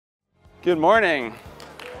Good morning.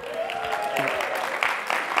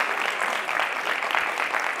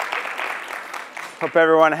 Hope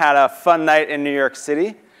everyone had a fun night in New York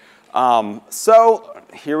City. So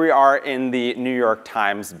here we are in the New York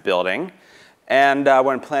Times building. And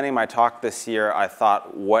when planning my talk this year, I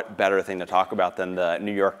thought, what better thing to talk about than the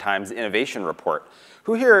New York Times Innovation Report?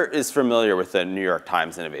 Who here is familiar with the New York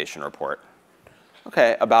Times Innovation Report?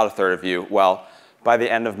 OK, about a third of you. Well, by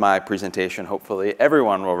the end of my presentation, hopefully,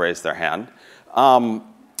 everyone will raise their hand.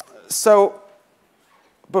 So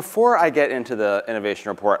before I get into the innovation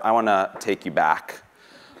report, I want to take you back.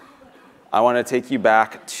 I want to take you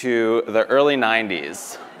back to the early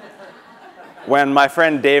 90s when my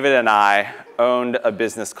friend David and I owned a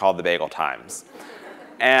business called the Bagel Times.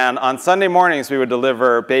 And on Sunday mornings, we would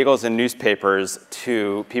deliver bagels and newspapers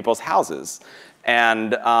to people's houses.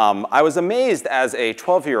 And I was amazed as a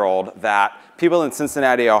 12-year-old that people in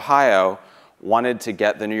Cincinnati, Ohio, wanted to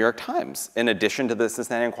get the New York Times in addition to the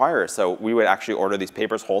Cincinnati Enquirer. So we would actually order these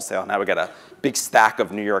papers wholesale, and I would get a big stack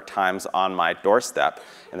of New York Times on my doorstep,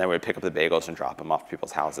 and then we would pick up the bagels and drop them off to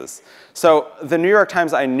people's houses. So the New York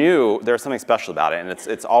Times, I knew there was something special about it, and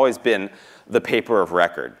it's always been the paper of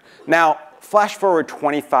record. Now, flash forward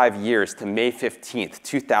 25 years to May 15th,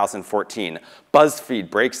 2014.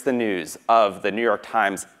 BuzzFeed breaks the news of the New York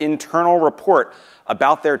Times internal report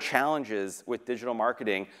about their challenges with digital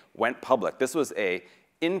marketing went public. This was an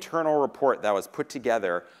internal report that was put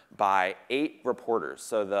together by 8 reporters.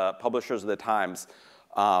 So the publishers of the Times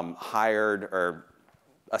hired or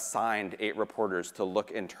assigned 8 reporters to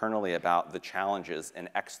look internally about the challenges and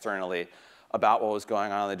externally about what was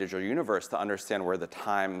going on in the digital universe to understand where the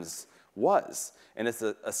Times was. And it's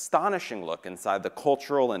an astonishing look inside the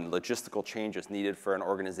cultural and logistical changes needed for an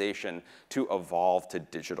organization to evolve to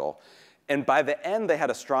digital. And by the end, they had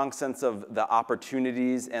a strong sense of the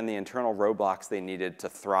opportunities and the internal roadblocks they needed to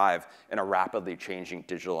thrive in a rapidly changing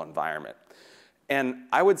digital environment. And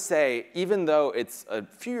I would say, even though it's a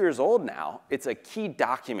few years old now, it's a key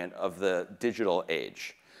document of the digital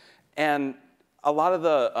age. And a lot of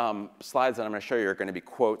the slides that I'm going to show you are going to be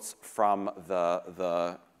quotes from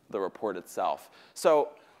the report itself. So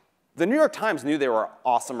the New York Times knew they were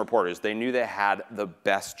awesome reporters. They knew they had the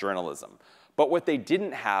best journalism. But what they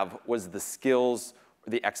didn't have was the skills,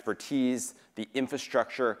 the expertise, the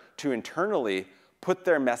infrastructure to internally put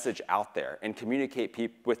their message out there and communicate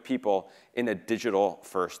with people in a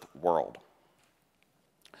digital-first world.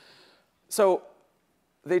 So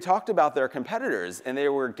they talked about their competitors, and they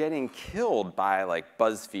were getting killed by like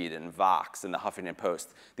BuzzFeed and Vox and the Huffington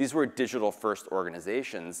Post. These were digital-first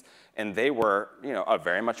organizations, and they were, a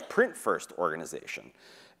very much print-first organization.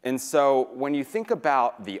 And so when you think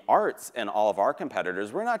about the arts and all of our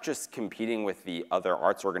competitors, we're not just competing with the other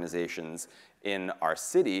arts organizations in our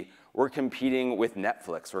city. We're competing with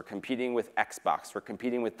Netflix. We're competing with Xbox. We're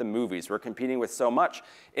competing with the movies. We're competing with so much.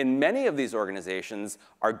 And many of these organizations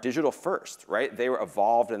are digital first, right? They were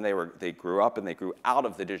evolved, and they grew up, and they grew out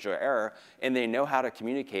of the digital era, and they know how to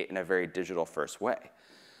communicate in a very digital first way.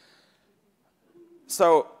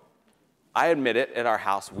 So I admit it, at our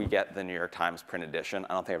house, we get the New York Times print edition.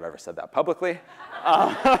 I don't think I've ever said that publicly.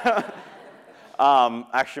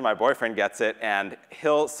 Actually, my boyfriend gets it, and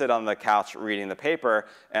he'll sit on the couch reading the paper,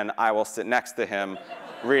 and I will sit next to him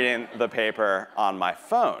reading the paper on my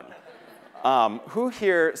phone. Who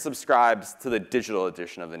here subscribes to the digital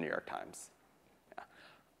edition of the New York Times? Yeah.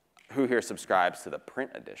 Who here subscribes to the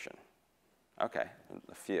print edition? OK,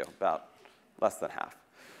 a few, about less than half.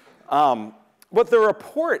 But the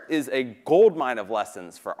report is a goldmine of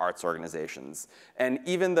lessons for arts organizations. And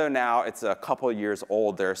even though now it's a couple years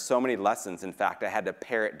old, there are so many lessons. In fact, I had to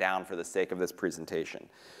pare it down for the sake of this presentation.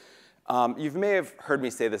 You may have heard me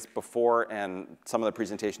say this before, and some of the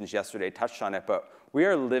presentations yesterday touched on it, but we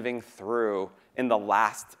are living through, in the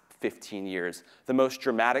last 15 years, the most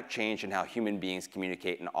dramatic change in how human beings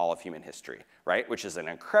communicate in all of human history, right? Which is an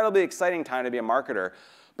incredibly exciting time to be a marketer.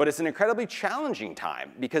 But it's an incredibly challenging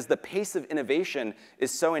time because the pace of innovation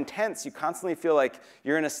is so intense, you constantly feel like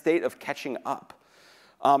you're in a state of catching up.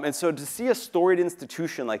 And so to see a storied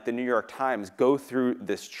institution like the New York Times go through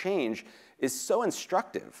this change is so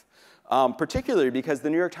instructive, particularly because the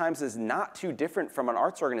New York Times is not too different from an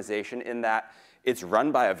arts organization in that it's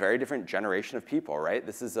run by a very different generation of people, right?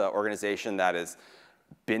 This is an organization that has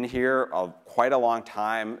been here quite a long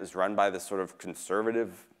time, is run by this sort of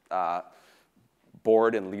conservative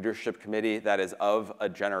board and leadership committee that is of a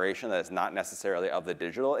generation that is not necessarily of the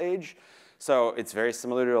digital age. So it's very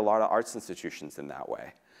similar to a lot of arts institutions in that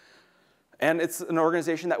way. And it's an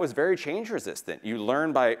organization that was very change resistant. You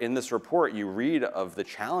learn in this report, you read of the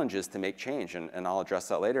challenges to make change, and I'll address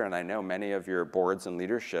that later, and I know many of your boards and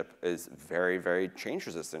leadership is very, very change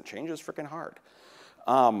resistant. Change is freaking hard.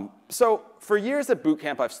 So for years at boot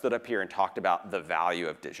camp, I've stood up here and talked about the value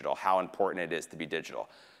of digital, how important it is to be digital.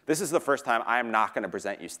 This is the first time I'm not going to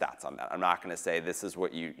present you stats on that. I'm not going to say this is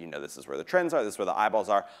what this is where the trends are, this is where the eyeballs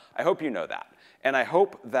are. I hope you know that. And I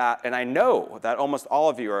hope that, and I know that almost all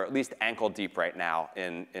of you are at least ankle deep right now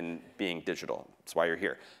in being digital. That's why you're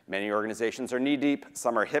here. Many organizations are knee deep,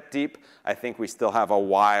 some are hip deep. I think we still have a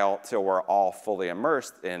while till we're all fully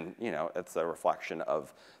immersed in, it's a reflection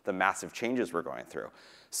of the massive changes we're going through.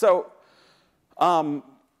 So,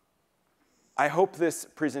 I hope this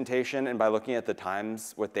presentation, and by looking at the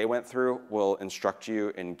Times, what they went through, will instruct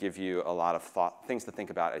you and give you a lot of things to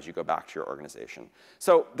think about as you go back to your organization.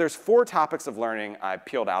 So there's 4 topics of learning I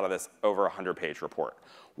peeled out of this over 100-page report.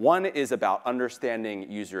 1 is about understanding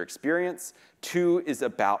user experience. 2 is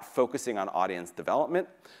about focusing on audience development.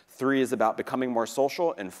 3 is about becoming more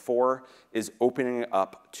social. And 4 is opening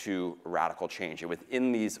up to radical change. And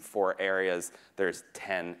within these 4 areas, there's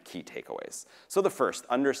 10 key takeaways. So the first,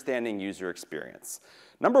 understanding user experience.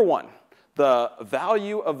 Number 1, the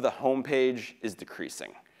value of the homepage is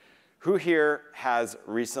decreasing. Who here has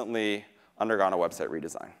recently undergone a website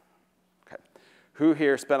redesign? Okay. Who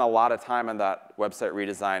here spent a lot of time on that website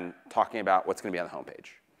redesign talking about what's going to be on the homepage,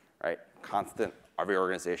 right? Constant, every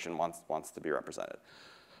organization wants to be represented,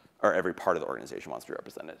 or every part of the organization wants to be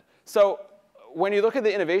represented. So when you look at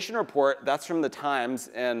the innovation report, that's from the Times,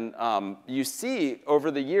 and you see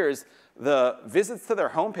over the years, the visits to their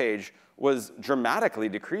homepage was dramatically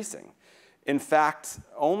decreasing. In fact,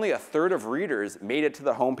 only 1/3 of readers made it to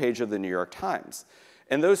the homepage of the New York Times.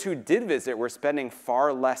 And those who did visit were spending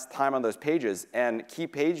far less time on those pages, and key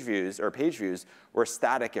page views were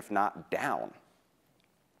static, if not down.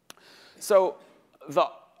 So the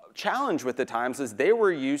challenge with the Times is they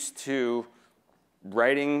were used to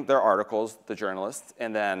writing their articles, the journalists,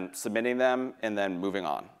 and then submitting them and then moving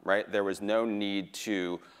on, right? There was no need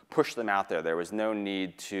to push them out there. There was no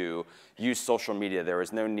need to use social media. There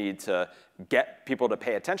was no need to get people to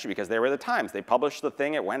pay attention because they were the Times. They published the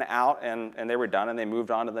thing, it went out, and they were done, and they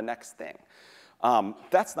moved on to the next thing.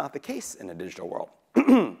 That's not the case in a digital world.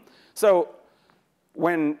 So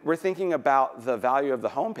when we're thinking about the value of the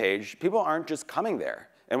homepage, people aren't just coming there.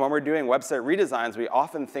 And when we're doing website redesigns, we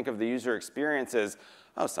often think of the user experience as,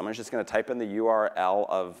 oh, someone's just going to type in the URL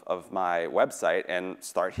of my website and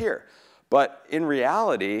start here. But in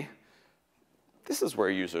reality, this is where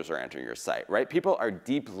users are entering your site, right? People are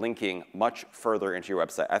deep linking much further into your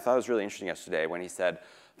website. I thought it was really interesting yesterday when he said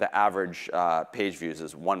the average page views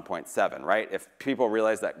is 1.7, right? If people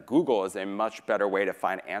realize that Google is a much better way to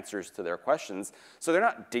find answers to their questions, so they're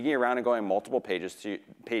not digging around and going multiple pages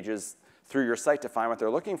through your site to find what they're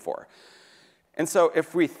looking for. And so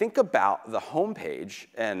if we think about the homepage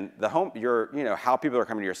and how people are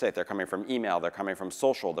coming to your site, they're coming from email, they're coming from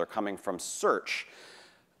social, they're coming from search.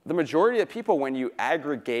 The majority of people, when you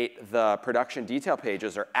aggregate the production detail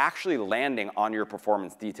pages, are actually landing on your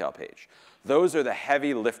performance detail page. Those are the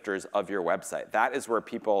heavy lifters of your website. That is where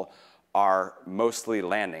people are mostly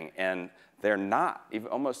landing, and they're not, even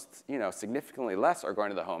almost significantly less are going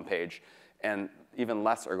to the homepage, and even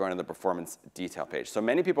less are going to the performance detail page. So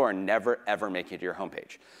many people are never, ever making it to your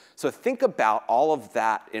homepage. So think about all of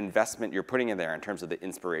that investment you're putting in there in terms of the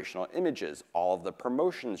inspirational images, all of the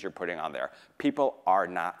promotions you're putting on there. People are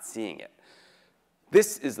not seeing it.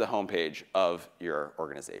 This is the homepage of your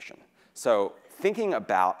organization. So thinking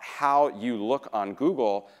about how you look on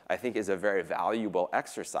Google, I think, is a very valuable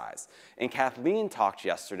exercise. And Kathleen talked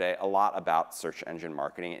yesterday a lot about search engine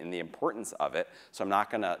marketing and the importance of it, so I'm not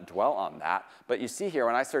going to dwell on that. But you see here,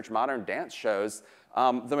 when I search modern dance shows,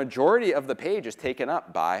 the majority of the page is taken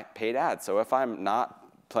up by paid ads. So if I'm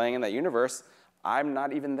not playing in that universe, I'm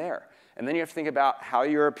not even there. And then you have to think about how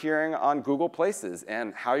you're appearing on Google Places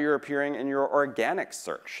and how you're appearing in your organic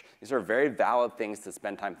search. These are very valid things to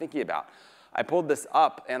spend time thinking about. I pulled this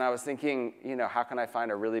up, and I was thinking, how can I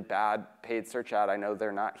find a really bad paid search ad? I know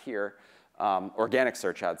they're not here. Organic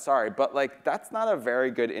search ad, sorry. But that's not a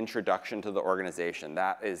very good introduction to the organization.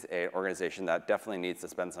 That is an organization that definitely needs to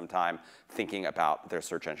spend some time thinking about their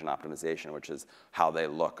search engine optimization, which is how they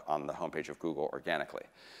look on the homepage of Google organically.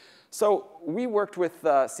 So we worked with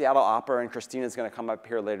Seattle Opera, and Christina's going to come up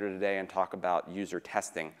here later today and talk about user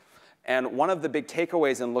testing. And one of the big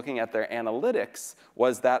takeaways in looking at their analytics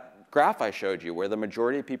was that graph I showed you, where the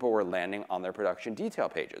majority of people were landing on their production detail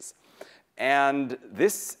pages. And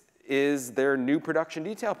this is their new production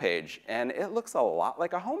detail page, and it looks a lot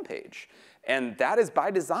like a home page. And that is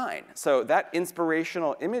by design. So that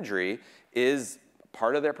inspirational imagery is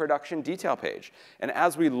part of their production detail page. And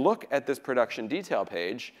as we look at this production detail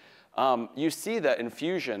page, you see that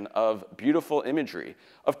infusion of beautiful imagery,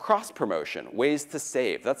 of cross-promotion, ways to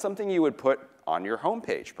save. That's something you would put on your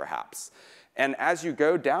homepage, perhaps. And as you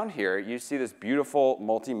go down here, you see this beautiful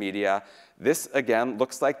multimedia. This, again,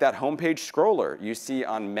 looks like that homepage scroller you see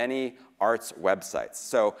on many arts websites.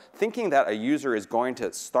 So thinking that a user is going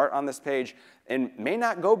to start on this page and may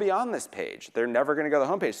not go beyond this page. They're never going to go to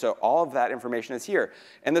the homepage. So all of that information is here.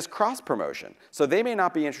 And this cross-promotion. So they may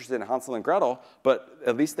not be interested in Hansel and Gretel, but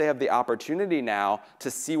at least they have the opportunity now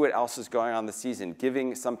to see what else is going on this season,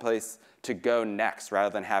 giving someplace to go next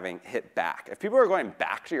rather than having hit back. If people are going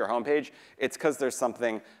back to your homepage, it's because there's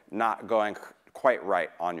something not going quite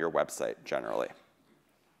right on your website generally.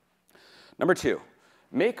 Number two,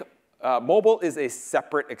 mobile is a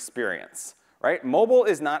separate experience, right? Mobile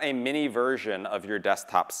is not a mini version of your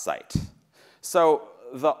desktop site. So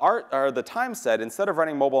the Times said, instead of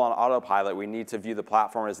running mobile on autopilot, we need to view the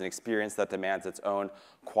platform as an experience that demands its own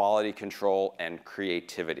quality control and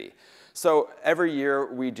creativity. So every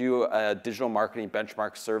year we do a digital marketing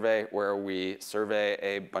benchmark survey where we survey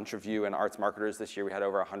a bunch of you and arts marketers. This year we had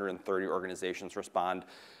over 130 organizations respond.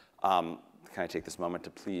 Can I take this moment to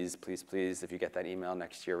please, if you get that email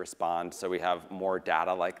next year, respond so we have more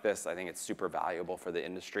data like this. I think it's super valuable for the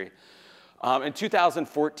industry. In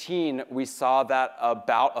 2014, we saw that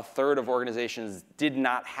about a third of organizations did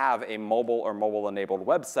not have a mobile or mobile-enabled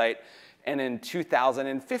website. And in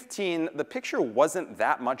 2015, the picture wasn't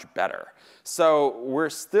that much better. So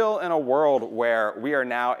we're still in a world where we are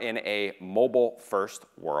now in a mobile-first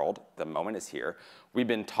world. The moment is here. We've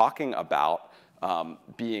been talking about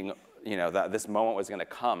that this moment was going to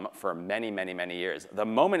come for many, many, many years. The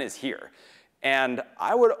moment is here. And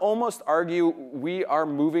I would almost argue we are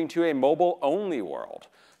moving to a mobile-only world.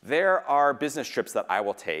 There are business trips that I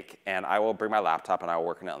will take, and I will bring my laptop and I will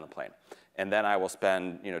work on it on the plane. And then I will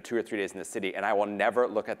spend 2 or 3 days in the city, and I will never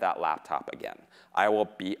look at that laptop again. I will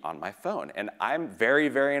be on my phone. And I'm very,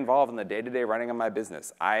 very involved in the day-to-day running of my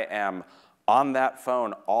business. I am on that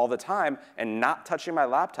phone all the time and not touching my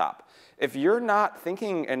laptop. If you're not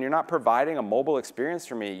thinking and you're not providing a mobile experience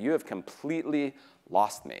for me, you have completely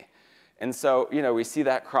lost me. And so, we see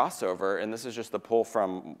that crossover, and this is just the pull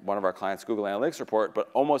from one of our clients' Google Analytics report,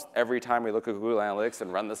 but almost every time we look at Google Analytics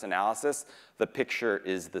and run this analysis, the picture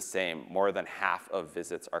is the same. More than half of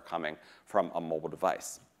visits are coming from a mobile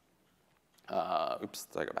device. Oops,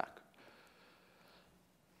 did I go back?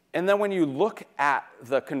 And then when you look at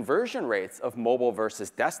the conversion rates of mobile versus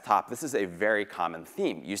desktop, this is a very common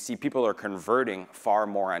theme. You see people are converting far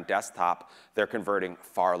more on desktop. They're converting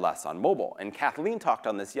far less on mobile. And Kathleen talked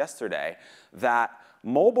on this yesterday, that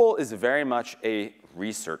mobile is very much a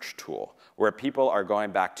research tool, where people are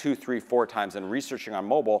going back 2, 3, 4 times and researching on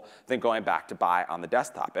mobile than going back to buy on the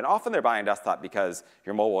desktop. And often they're buying desktop because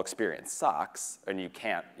your mobile experience sucks, and you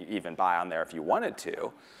can't even buy on there if you wanted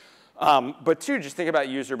to. But two, just think about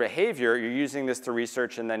user behavior. You're using this to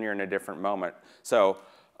research, and then you're in a different moment. So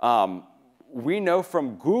we know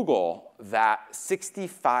from Google that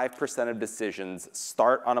 65% of decisions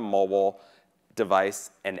start on a mobile device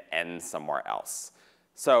and end somewhere else.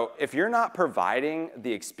 So if you're not providing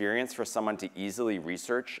the experience for someone to easily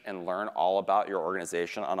research and learn all about your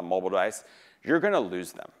organization on a mobile device, you're going to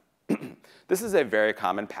lose them. This is a very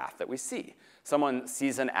common path that we see. Someone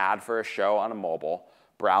sees an ad for a show on a mobile,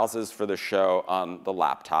 browses for the show on the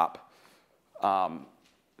laptop,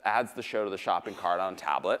 adds the show to the shopping cart on a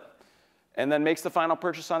tablet, and then makes the final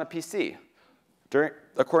purchase on a PC.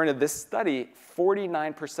 According to this study,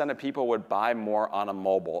 49% of people would buy more on a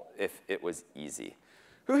mobile if it was easy.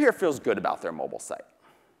 Who here feels good about their mobile site?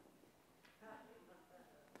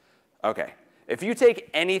 Okay. If you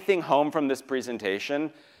take anything home from this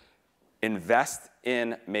presentation, invest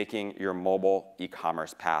in making your mobile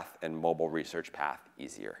e-commerce path and mobile research path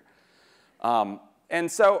easier. And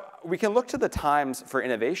so we can look to the Times for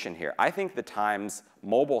innovation here. I think the Times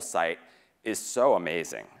mobile site is so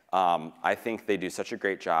amazing. I think they do such a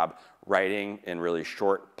great job writing in really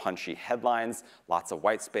short, punchy headlines, lots of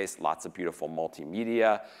white space, lots of beautiful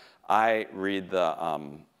multimedia. I read the,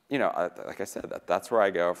 like I said, that's where I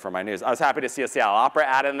go for my news. I was happy to see a Seattle Opera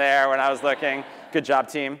ad in there when I was looking. Good job,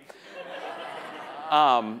 team.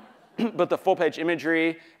 But the full-page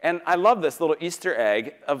imagery, and I love this little Easter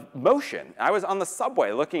egg of motion. I was on the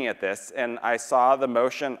subway looking at this, and I saw the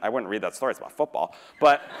motion. I wouldn't read that story, it's about football,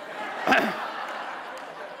 but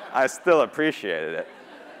I still appreciated it.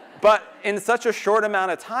 But in such a short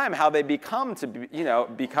amount of time, how they become to be,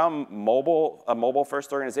 become a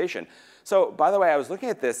mobile-first organization. So by the way, I was looking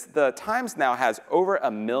at this. The Times now has over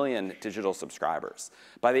 1 million digital subscribers.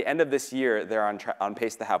 By the end of this year, they're on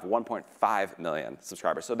pace to have 1.5 million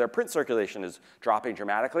subscribers. So their print circulation is dropping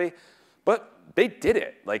dramatically, but they did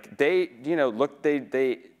it. Like they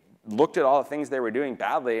looked at all the things they were doing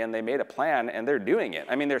badly, and they made a plan, and they're doing it.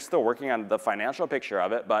 I mean, they're still working on the financial picture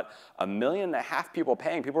of it, but 1.5 million people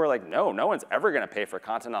paying. People were like, no one's ever going to pay for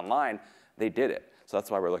content online. They did it. So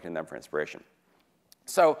that's why we're looking at them for inspiration.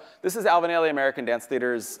 So this is Alvin Ailey American Dance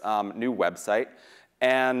Theater's new website.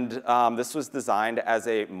 And this was designed as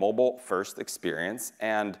a mobile-first experience.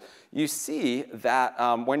 And you see that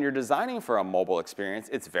when you're designing for a mobile experience,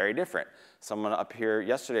 it's very different. Someone up here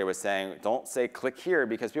yesterday was saying, don't say click here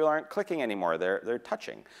because people aren't clicking anymore, they're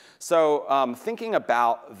touching. So thinking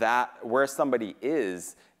about that, where somebody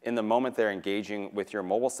is in the moment they're engaging with your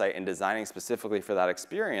mobile site and designing specifically for that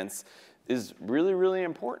experience is really, really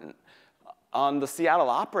important. On the Seattle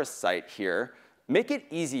Opera site here, make it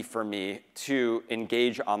easy for me to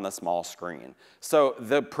engage on the small screen. So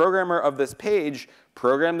the programmer of this page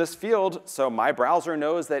programmed this field so my browser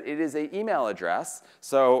knows that it is an email address.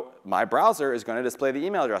 So my browser is going to display the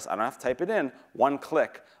email address. I don't have to type it in. One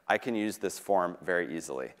click, I can use this form very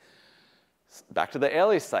easily. Back to the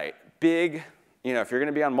Ailey site. Big, if you're going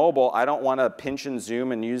to be on mobile, I don't want to pinch and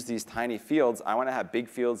zoom and use these tiny fields. I want to have big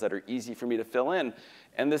fields that are easy for me to fill in.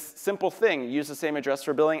 And this simple thing, use the same address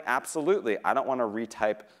for billing? Absolutely. I don't want to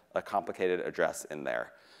retype a complicated address in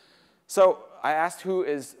there. So I asked who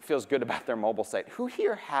feels good about their mobile site. Who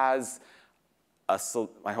here has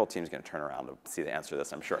my whole team's going to turn around to see the answer to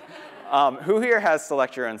this, I'm sure. Who here has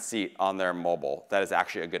select your own seat on their mobile that is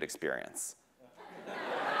actually a good experience?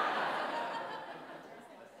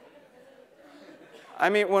 I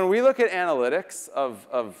mean, when we look at analytics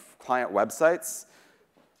of client websites,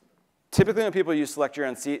 typically when people use select your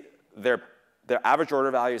own seat, their average order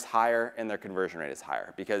value is higher and their conversion rate is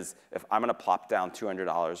higher. Because if I'm going to plop down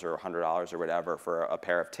 $200 or $100 or whatever for a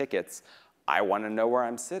pair of tickets, I want to know where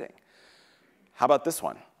I'm sitting. How about this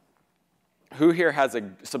one? Who here has a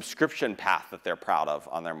subscription path that they're proud of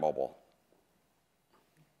on their mobile?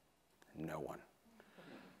 No one.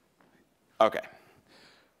 OK.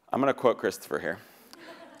 I'm going to quote Christopher here.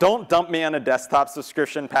 Don't dump me on a desktop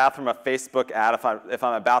subscription path from a Facebook ad if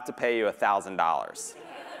I'm about to pay you $1,000,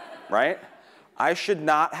 right? I should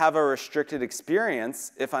not have a restricted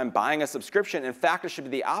experience if I'm buying a subscription. In fact, it should be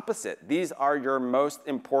the opposite. These are your most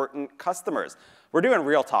important customers. We're doing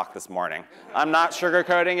real talk this morning. I'm not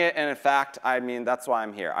sugarcoating it, and in fact, that's why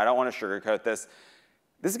I'm here. I don't want to sugarcoat this.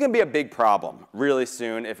 This is going to be a big problem really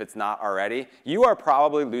soon if it's not already. You are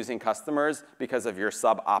probably losing customers because of your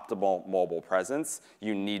suboptimal mobile presence.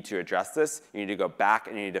 You need to address this. You need to go back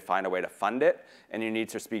and you need to find a way to fund it. And you need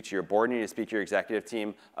to speak to your board and you need to speak to your executive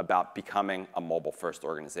team about becoming a mobile-first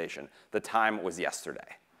organization. The time was yesterday.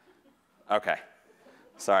 OK.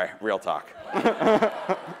 Sorry, real talk.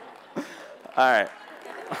 All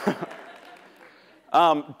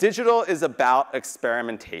right. Digital is about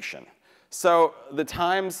experimentation. So the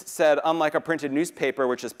Times said, unlike a printed newspaper,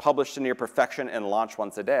 which is published to near perfection and launched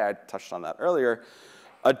once a day, I touched on that earlier,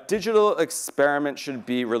 a digital experiment should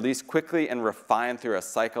be released quickly and refined through a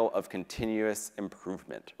cycle of continuous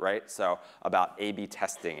improvement, right? So about A/B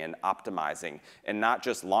testing and optimizing, and not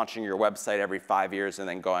just launching your website every 5 years and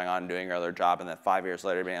then going on doing your other job, and then 5 years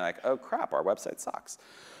later being like, oh, crap, our website sucks.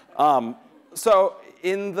 So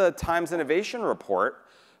in the Times Innovation Report,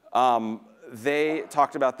 they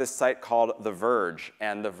talked about this site called The Verge,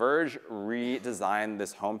 and The Verge redesigned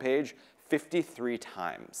this homepage 53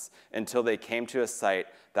 times until they came to a site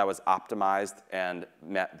that was optimized and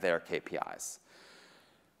met their KPIs.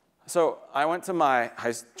 So I went to my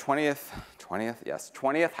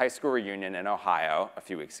 20th high school reunion in Ohio a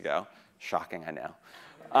few weeks ago. Shocking, I know.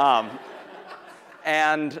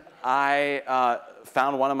 And I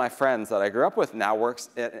found one of my friends that I grew up with now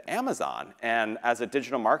works at Amazon. And as a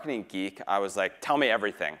digital marketing geek, I was like, tell me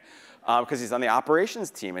everything. Because he's on the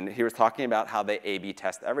operations team. And he was talking about how they A/B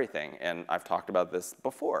test everything. And I've talked about this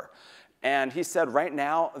before. And he said right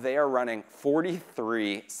now they are running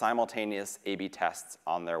 43 simultaneous A/B tests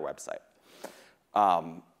on their website.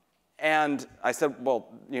 And I said, well,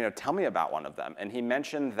 tell me about one of them. And he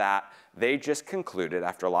mentioned that they just concluded,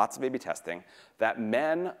 after lots of A/B testing, that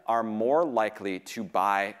men are more likely to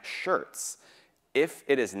buy shirts if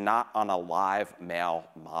it is not on a live male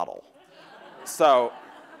model. So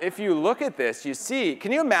if you look at this, you see,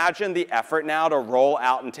 can you imagine the effort now to roll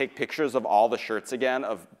out and take pictures of all the shirts again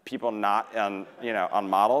of people not on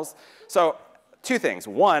models? So two things.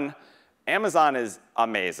 One, Amazon is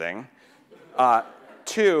amazing.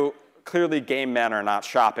 2, clearly gay men are not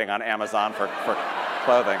shopping on Amazon for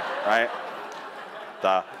clothing, right?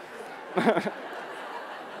 Duh. All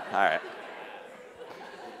right.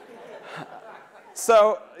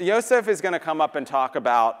 So Yosef is going to come up and talk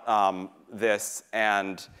about this,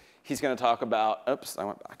 and he's going to talk about, oops, I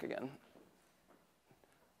went back again.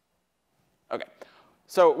 Okay.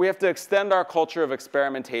 So we have to extend our culture of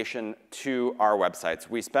experimentation to our websites.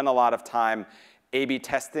 We spend a lot of time A/B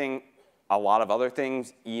testing a lot of other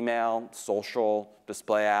things, email, social,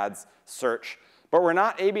 display ads, search. But we're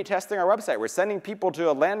not A/B testing our website. We're sending people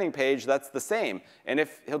to a landing page that's the same. And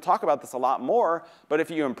he'll talk about this a lot more, but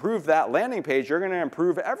if you improve that landing page, you're going to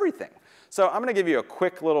improve everything. So I'm going to give you a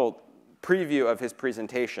quick little preview of his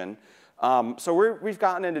presentation. So we've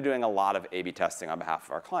gotten into doing a lot of A/B testing on behalf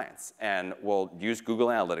of our clients. And we'll use Google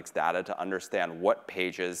Analytics data to understand what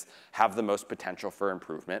pages have the most potential for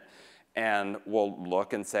improvement. And we'll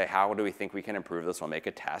look and say, how do we think we can improve this? We'll make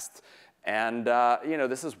a test. And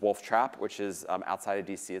this is Wolf Trap, which is outside of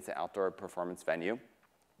DC. It's an outdoor performance venue.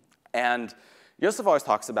 And Yosef always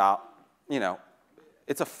talks about,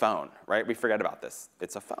 it's a phone, right? We forget about this.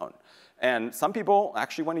 It's a phone. And some people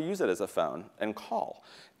actually want to use it as a phone and call.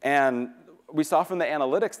 And we saw from the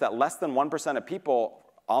analytics that less than 1% of people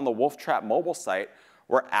on the Wolf Trap mobile site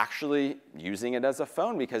were actually using it as a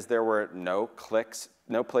phone because there were no clicks,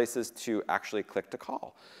 no places to actually click to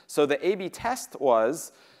call. So the A/B test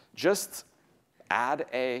was just add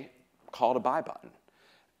a call to buy button.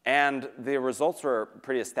 And the results were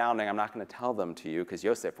pretty astounding. I'm not going to tell them to you because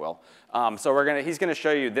Yosef will. So he's going to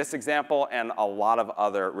show you this example and a lot of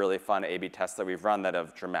other really fun A/B tests that we've run that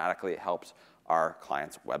have dramatically helped our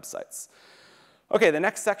clients' websites. Okay, the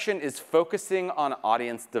next section is focusing on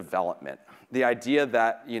audience development. The idea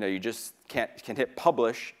that you just can hit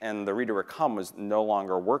publish and the reader will come was no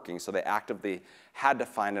longer working, so they actively had to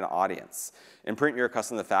find an audience. In print, you're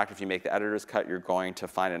accustomed to the fact if you make the editor's cut, you're going to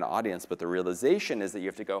find an audience, but the realization is that you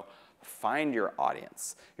have to go find your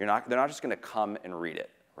audience. They're not just going to come and read it,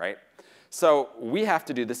 right? So we have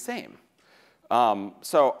to do the same.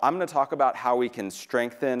 So I'm going to talk about how we can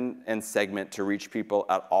strengthen and segment to reach people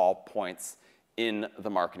at all points in the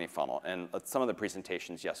marketing funnel. And some of the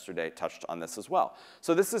presentations yesterday touched on this as well.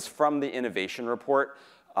 So this is from the innovation report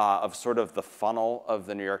of sort of the funnel of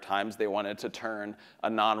the New York Times. They wanted to turn a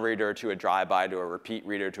non-reader to a drive-by, to a repeat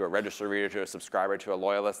reader, to a registered reader, to a subscriber, to a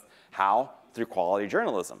loyalist. How? Through quality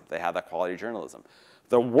journalism. They had that quality journalism.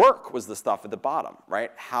 The work was the stuff at the bottom,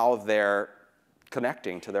 right? How they're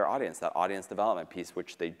connecting to their audience, that audience development piece,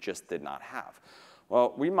 which they just did not have.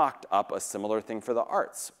 Well, we mocked up a similar thing for the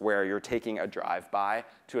arts, where you're taking a drive-by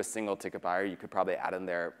to a single ticket buyer. You could probably add in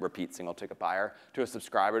there repeat single ticket buyer, to a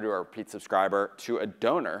subscriber, to a repeat subscriber, to a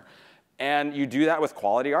donor. And you do that with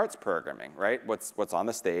quality arts programming, right? What's on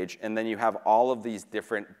the stage. And then you have all of these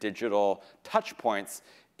different digital touch points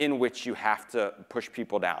in which you have to push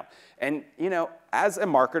people down. And as a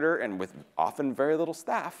marketer and with often very little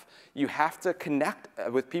staff, you have to connect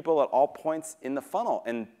with people at all points in the funnel.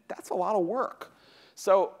 And that's a lot of work.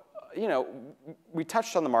 So, we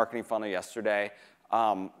touched on the marketing funnel yesterday.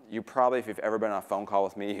 You probably, if you've ever been on a phone call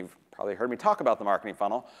with me, you've probably heard me talk about the marketing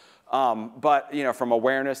funnel. But, from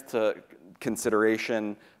awareness to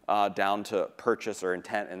consideration down to purchase or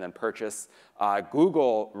intent and then purchase,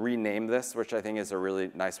 Google renamed this, which I think is a really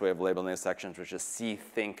nice way of labeling these sections, which is see,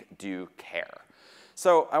 think, do, care.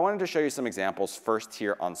 So I wanted to show you some examples first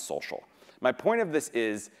here on social. My point of this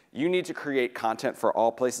is you need to create content for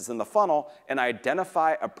all places in the funnel and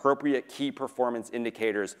identify appropriate key performance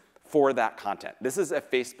indicators for that content. This is a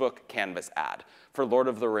Facebook Canvas ad for Lord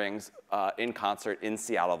of the Rings in concert in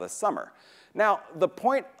Seattle this summer. Now, the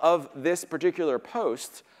point of this particular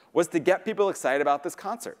post was to get people excited about this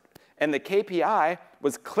concert. And the KPI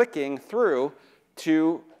was clicking through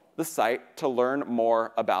to the site to learn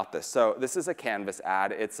more about this. So this is a Canvas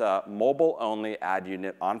ad. It's a mobile-only ad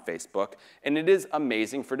unit on Facebook, and it is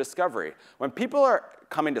amazing for discovery. When people are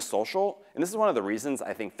coming to social, and this is one of the reasons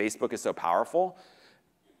I think Facebook is so powerful,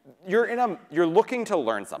 you're looking to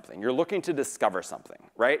learn something. You're looking to discover something,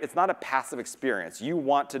 right? It's not a passive experience. You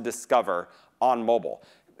want to discover on mobile.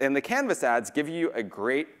 And the Canvas ads give you a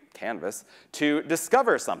great canvas to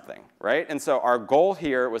discover something, right? And so our goal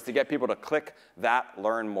here was to get people to click that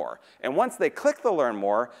learn more. And once they click the learn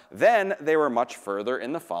more, then they were much further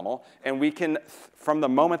in the funnel. And we can, from the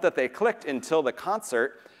moment that they clicked until the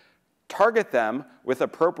concert, target them with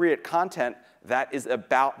appropriate content that is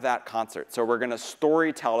about that concert. So we're going to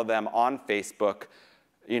story tell to them on Facebook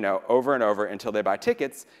over and over until they buy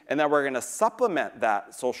tickets. And then we're going to supplement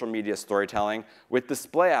that social media storytelling with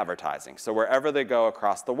display advertising. So wherever they go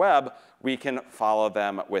across the web, we can follow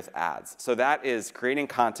them with ads. So that is creating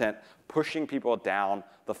content, pushing people down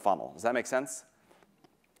the funnel. Does that make sense?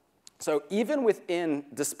 So even within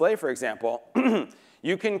display, for example,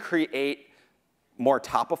 you can create more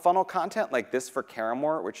top-of-funnel content, like this for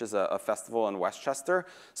Caramore, which is a festival in Westchester.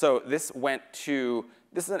 So this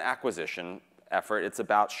is an acquisition effort. It's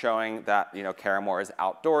about showing that Caramore is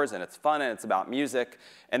outdoors and it's fun and it's about music.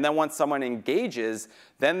 And then once someone engages,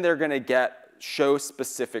 then they're going to get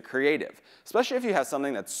show-specific creative, especially if you have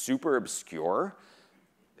something that's super obscure.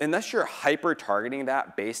 Unless you're hyper-targeting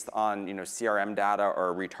that based on CRM data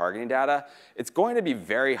or retargeting data, it's going to be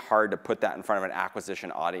very hard to put that in front of an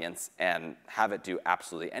acquisition audience and have it do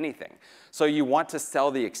absolutely anything. So you want to sell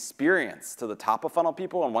the experience to the top-of-funnel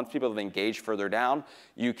people, and once people have engaged further down,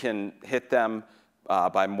 you can hit them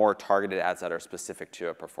by more targeted ads that are specific to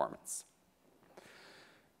a performance.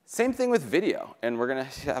 Same thing with video, and we're going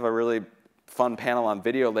to have a really fun panel on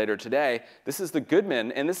video later today. This is the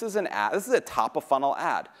Goodman, and this is an ad. This is a top-of-funnel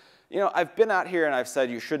ad. I've been out here and I've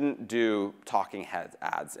said you shouldn't do talking head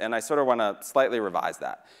ads, and I sort of want to slightly revise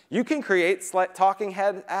that. You can create talking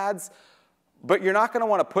head ads, but you're not going to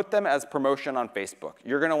want to put them as promotion on Facebook.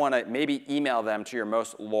 You're going to want to maybe email them to your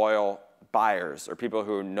most loyal buyers or people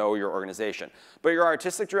who know your organization. But your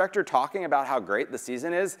artistic director talking about how great the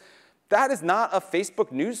season is, that is not a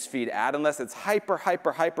Facebook newsfeed ad unless it's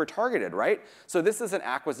hyper targeted, right? So this is an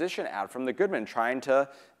acquisition ad from the Goodman trying to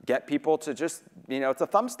get people to just, it's a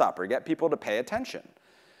thumb stopper, get people to pay attention.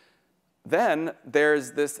 Then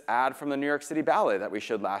there's this ad from the New York City Ballet that we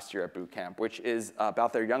showed last year at boot camp, which is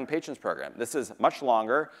about their Young Patrons program. This is much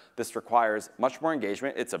longer. This requires much more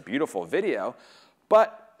engagement. It's a beautiful video,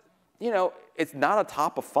 but it's not a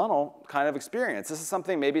top-of-funnel kind of experience. This is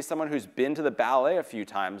something maybe someone who's been to the ballet a few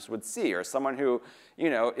times would see, or someone who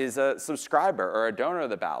is a subscriber or a donor of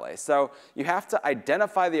the ballet. So you have to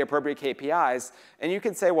identify the appropriate KPIs, and you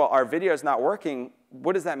can say, well, our video is not working.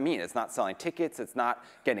 What does that mean? It's not selling tickets. It's not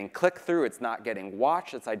getting click-through. It's not getting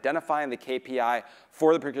watched. It's identifying the KPI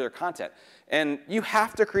for the particular content. And you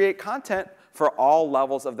have to create content for all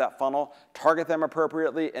levels of that funnel, target them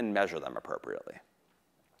appropriately, and measure them appropriately.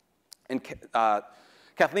 And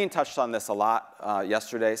Kathleen touched on this a lot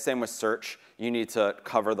yesterday. Same with search. You need to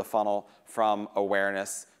cover the funnel from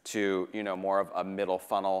awareness to more of a middle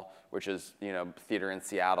funnel, which is theater in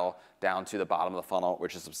Seattle, down to the bottom of the funnel,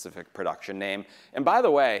 which is a specific production name. And by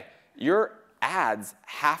the way, your ads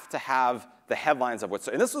have to have the headlines of what's.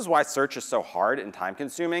 And this is why search is so hard and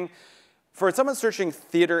time-consuming. For someone searching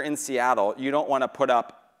theater in Seattle, you don't want to put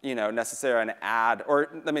up necessarily an ad, or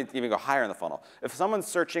let me even go higher in the funnel. If someone's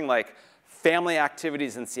searching like family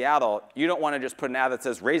activities in Seattle, you don't want to just put an ad that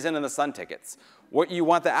says Raisin in the Sun tickets. What you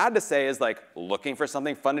want the ad to say is like, looking for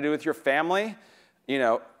something fun to do with your family,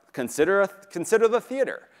 consider the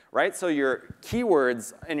theater, right? So your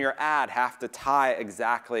keywords in your ad have to tie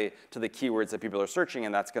exactly to the keywords that people are searching,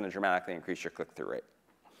 and that's going to dramatically increase your click-through rate.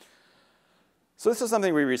 So this is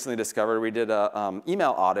something we recently discovered. We did an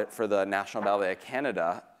email audit for the National Ballet of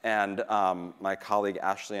Canada, and my colleague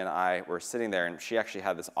Ashley and I were sitting there, and she actually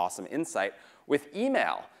had this awesome insight with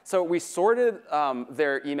email. So we sorted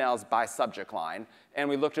their emails by subject line, and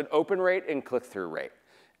we looked at open rate and click-through rate.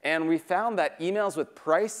 And we found that emails with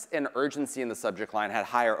price and urgency in the subject line had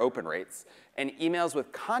higher open rates, and emails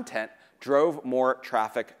with content drove more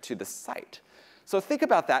traffic to the site. So think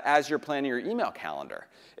about that as you're planning your email calendar.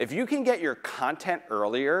 If you can get your content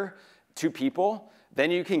earlier to people,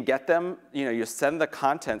 then you can get them, you send the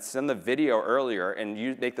content, send the video earlier, and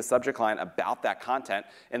you make the subject line about that content,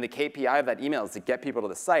 and the KPI of that email is to get people to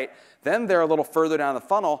the site. Then they're a little further down the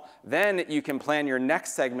funnel. Then you can plan your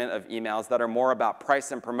next segment of emails that are more about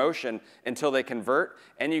price and promotion until they convert,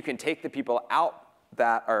 and you can take the people out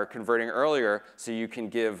that are converting earlier so you can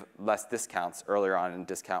give less discounts earlier on and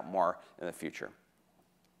discount more in the future.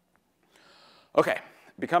 Okay,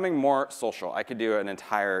 becoming more social. I could do an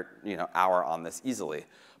entire hour on this easily,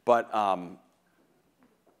 but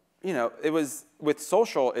it was with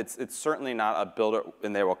social. It's certainly not a build it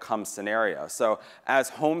and they will come scenario. So as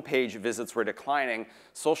homepage visits were declining,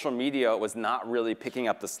 social media was not really picking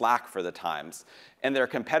up the slack for the Times, and their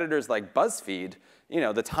competitors like BuzzFeed.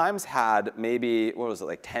 The Times had maybe, what was it,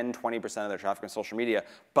 like 10, 20% of their traffic on social media.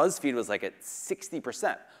 BuzzFeed was like at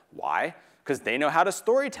 60%. Why? Because they know how to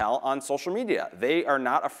storytell on social media. They are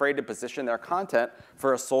not afraid to position their content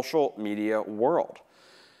for a social media world.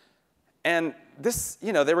 And this,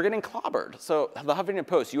 they were getting clobbered. So the Huffington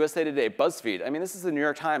Post, USA Today, BuzzFeed, this is the New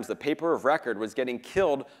York Times, the paper of record was getting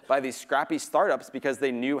killed by these scrappy startups because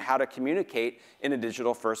they knew how to communicate in a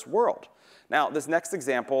digital-first world. Now, this next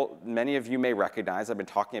example, many of you may recognize. I've been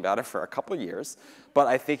talking about it for a couple of years, but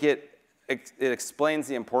I think it explains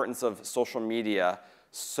the importance of social media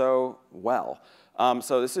so well.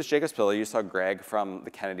 So this is Jacob's Pillow. You saw Greg from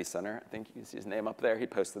the Kennedy Center. I think you can see his name up there. He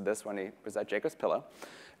posted this when he was at Jacob's Pillow.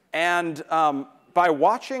 And by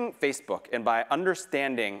watching Facebook and by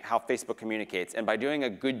understanding how Facebook communicates and by doing a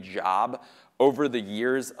good job over the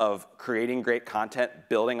years of creating great content,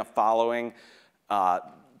 building a following,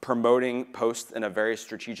 promoting posts in a very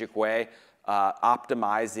strategic way,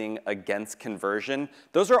 optimizing against conversion,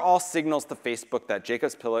 those are all signals to Facebook that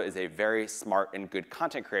Jacob's Pillow is a very smart and good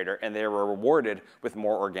content creator, and they were rewarded with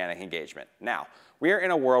more organic engagement. Now, we are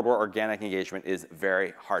in a world where organic engagement is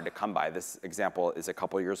very hard to come by. This example is a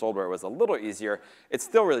couple years old where it was a little easier. It's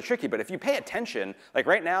still really tricky, but if you pay attention, like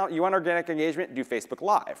right now, you want organic engagement, do Facebook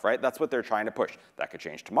Live, right? That's what they're trying to push. That could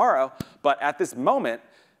change tomorrow, but at this moment,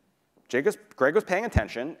 Greg was paying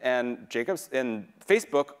attention, and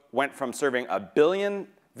Facebook went from serving 1 billion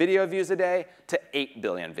video views a day to 8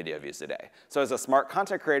 billion video views a day. So as a smart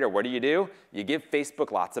content creator, what do? You give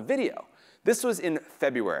Facebook lots of video. This was in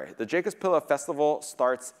February. The Jacob's Pillow Festival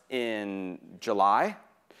starts in July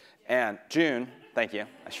and June. Thank you.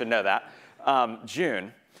 I should know that.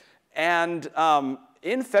 June. And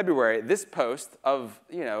in February, this post of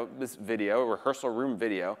this video, rehearsal room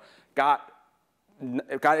video, got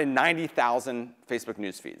in 90,000 Facebook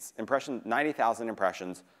news feeds. 90,000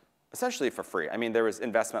 impressions, essentially for free. There was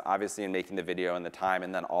investment, obviously, in making the video and the time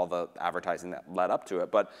and then all the advertising that led up to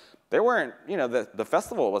it. But there weren't, the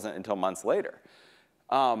festival wasn't until months later.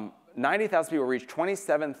 90,000 people reached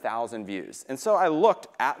 27,000 views. And so I looked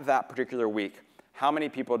at that particular week, how many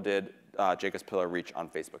people did Jacob's Pillow reach on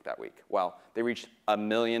Facebook that week? Well, they reached 1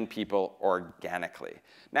 million people organically.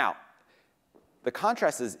 Now, the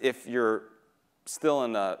contrast is if you're still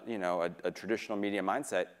in a traditional media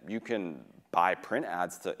mindset, you can buy print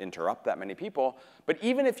ads to interrupt that many people. But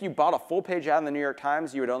even if you bought a full-page ad in the New York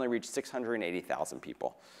Times, you would only reach 680,000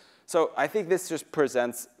 people. So I think this just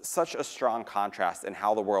presents such a strong contrast in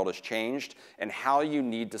how the world has changed and how you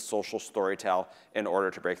need to social storytell in order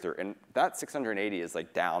to break through. And that 680 is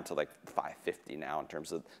down to 550 now in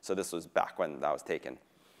terms of, so this was back when that was taken.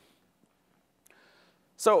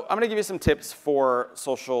 So I'm going to give you some tips for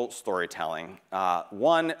social storytelling.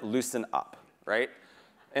 One, loosen up, right?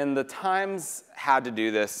 And the Times had to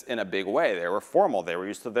do this in a big way. They were formal. They were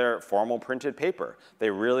used to their formal printed paper.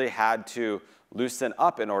 They really had to loosen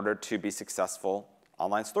up in order to be successful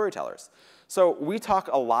online storytellers. So we talk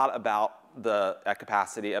a lot about at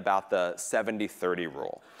Capacity about the 70-30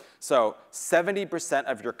 rule. So 70%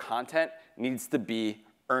 of your content needs to be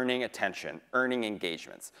earning attention, earning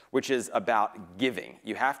engagements, which is about giving.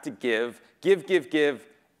 You have to give,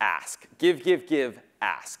 ask. Give,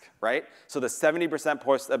 ask, right? So the 70%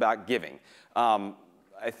 post about giving. I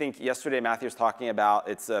think yesterday Matthew was talking about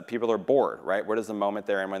people are bored, right? What is the moment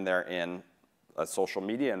they're in when they're in a social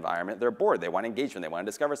media environment? They're bored. They want engagement. They want to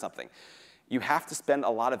discover something. You have to spend a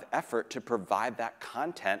lot of effort to provide that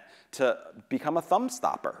content to become a thumb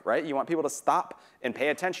stopper, right? You want people to stop and pay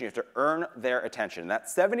attention. You have to earn their attention. That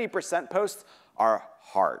 70% posts are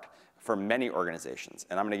hard for many organizations,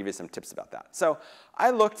 and I'm going to give you some tips about that. So I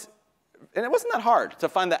looked, and it wasn't that hard to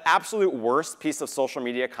find the absolute worst piece of social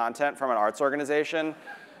media content from an arts organization,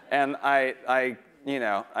 and I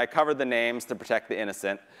covered the names to protect the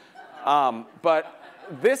innocent. But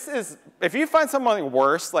this is, if you find something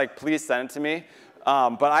worse, please send it to me.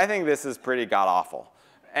 But I think this is pretty god-awful.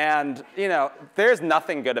 And, there's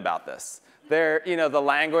nothing good about this. The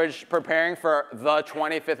language preparing for the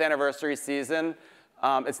 25th anniversary season,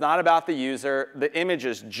 it's not about the user. The image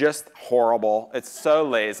is just horrible. It's so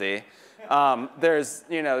lazy. There's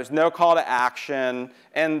no call to action.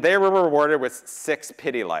 And they were rewarded with 6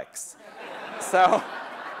 pity likes. So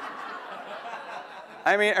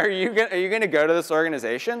are you going to go to this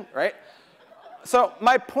organization, right? So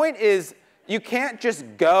my point is, you can't just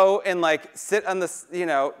go and sit on this,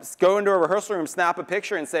 go into a rehearsal room, snap a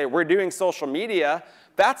picture, and say we're doing social media.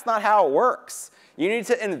 That's not how it works. You need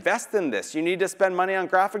to invest in this. You need to spend money on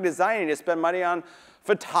graphic design. You need to spend money on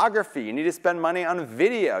photography. You need to spend money on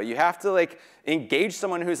video. You have to engage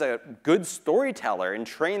someone who's a good storyteller and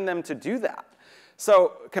train them to do that.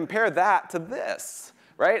 So compare that to this.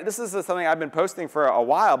 Right? This is something I've been posting for a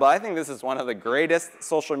while, but I think this is one of the greatest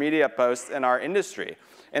social media posts in our industry.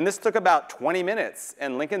 And this took about 20 minutes,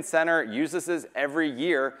 and Lincoln Center uses this every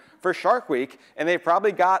year for Shark Week, and they've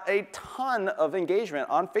probably got a ton of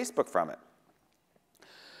engagement on Facebook from it.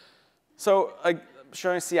 So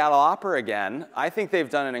showing Seattle Opera again, I think they've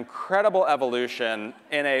done an incredible evolution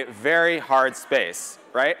in a very hard space,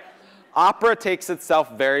 right? Opera takes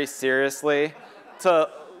itself very seriously. To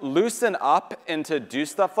loosen up and to do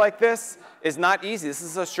stuff like this is not easy. This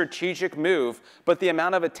is a strategic move, but the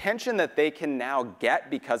amount of attention that they can now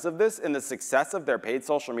get because of this and the success of their paid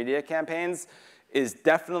social media campaigns is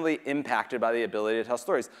definitely impacted by the ability to tell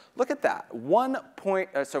stories. Look at that,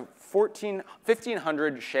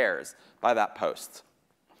 1,500 shares by that post.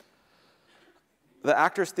 The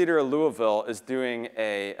Actors Theater of Louisville is doing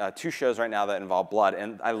two shows right now that involve blood,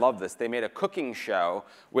 and I love this. They made a cooking show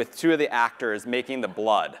with two of the actors making the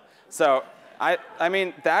blood. So, I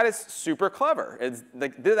mean, that is super clever.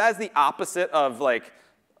 That is the opposite of like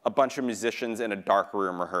a bunch of musicians in a dark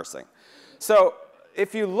room rehearsing. So,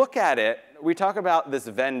 if you look at it, we talk about this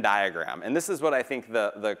Venn diagram, and this is what I think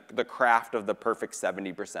the craft of the perfect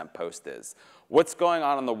 70% post is. What's going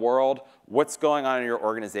on in the world, what's going on in your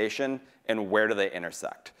organization, and where do they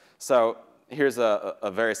intersect? So here's a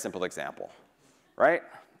very simple example, right?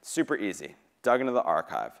 Super easy, dug into the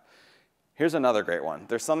archive. Here's another great one.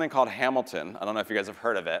 There's something called Hamilton. I don't know if you guys have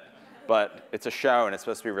heard of it, but it's a show, and it's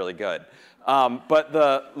supposed to be really good. But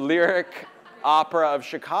the Lyric Opera of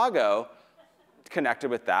Chicago connected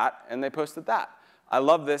with that, and they posted that. I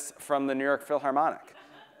love this from the New York Philharmonic.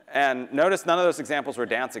 And notice none of those examples were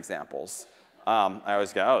dance examples. I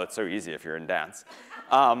always go, oh, it's so easy if you're in dance.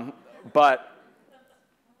 But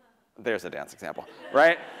there's a dance example,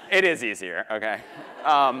 right? It is easier, okay?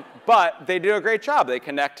 But they do a great job. They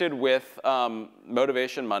connected with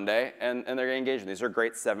Motivation Monday, and they're getting engaged. These are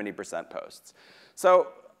great 70% posts. So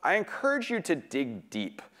I encourage you to dig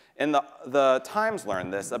deep. And the Times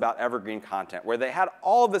learned this about evergreen content, where they had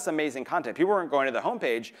all of this amazing content. People weren't going to the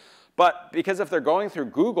homepage, but because if they're going through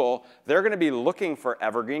Google, they're going to be looking for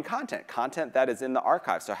evergreen content, content that is in the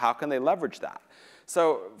archive. So how can they leverage that?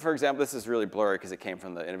 So for example, this is really blurry because it came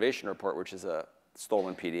from the Innovation Report, which is a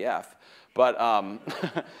stolen PDF. But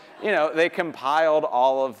you know, they compiled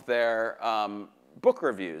all of their book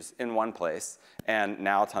reviews in one place, and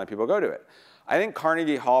now a ton of people go to it. I think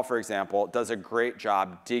Carnegie Hall, for example, does a great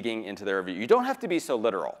job digging into their review. You don't have to be so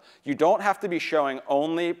literal. You don't have to be showing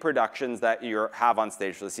only productions that you have on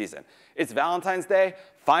stage for the season. It's Valentine's Day,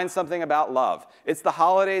 find something about love. It's the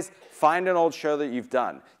holidays, find an old show that you've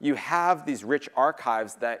done. You have these rich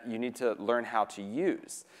archives that you need to learn how to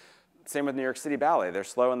use. Same with New York City Ballet. They're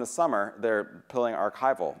slow in the summer. They're pulling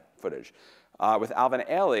archival footage. With Alvin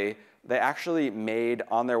Ailey, they actually made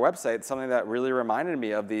on their website something that really reminded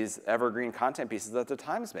me of these evergreen content pieces that the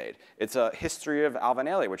Times made. It's a history of Alvin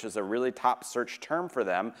Ailey, which is a really top search term for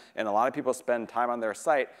them, and a lot of people spend time on their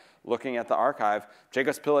site looking at the archive.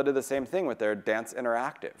 Jacobs Pillow did the same thing with their Dance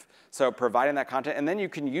Interactive. So providing that content, and then you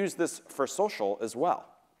can use this for social as well.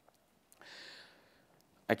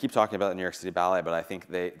 I keep talking about the New York City Ballet, but I think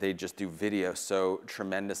they just do video so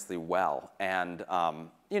tremendously well. And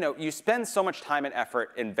you know, you spend so much time and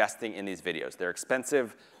effort investing in these videos. They're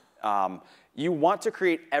expensive. You want to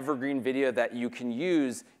create evergreen video that you can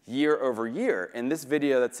use year over year. And this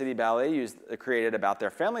video that City Ballet created about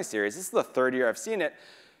their family series, this is the third year I've seen it.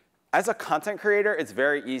 As a content creator, it's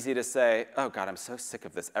very easy to say, oh God, I'm so sick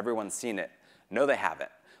of this. Everyone's seen it. No, they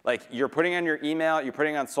haven't. Like, you're putting it on your email, you're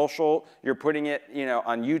putting it on social, you're putting it, you know,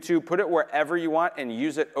 on YouTube. Put it wherever you want and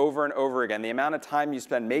use it over and over again. The amount of time you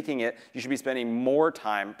spend making it, you should be spending more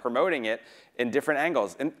time promoting it in different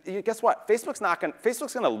angles. And guess what?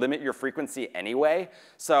 Facebook's going to limit your frequency anyway.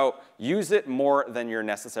 So use it more than you're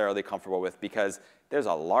necessarily comfortable with, because there's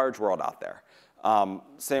a large world out there.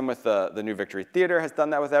 Same with the New Victory Theater has done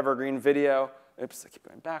that with evergreen video. Oops, I keep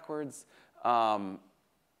going backwards.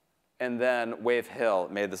 And then Wave Hill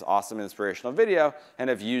made this awesome inspirational video and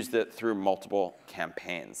have used it through multiple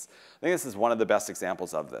campaigns. I think this is one of the best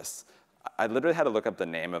examples of this. I literally had to look up the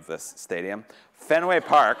name of this stadium. Fenway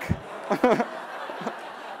Park.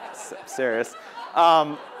 Serious.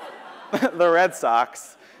 The Red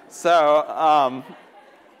Sox. So,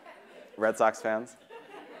 Red Sox fans?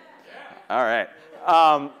 All right.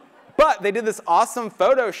 But they did this awesome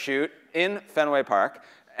photo shoot in Fenway Park.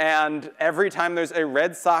 And every time there's a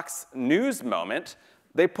Red Sox news moment,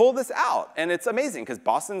 they pull this out. And it's amazing, because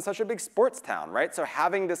Boston's such a big sports town, right? So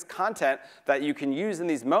having this content that you can use in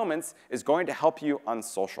these moments is going to help you on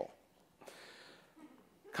social.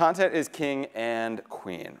 Content is king and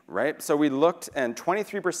queen, right? So we looked, and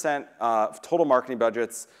 23% of total marketing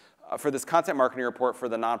budgets for this content marketing report for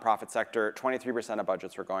the nonprofit sector, 23% of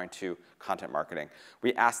budgets were going to content marketing.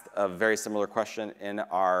 We asked a very similar question in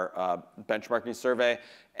our benchmarking survey.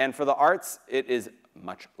 And for the arts, it is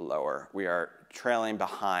much lower. We are trailing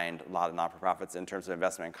behind a lot of not-for-profits in terms of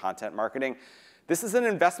investment in content marketing. This is an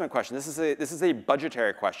investment question. This is a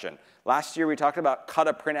budgetary question. Last year we talked about cut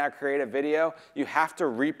a print ad, create a video. You have to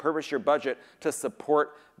repurpose your budget to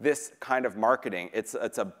support this kind of marketing. It's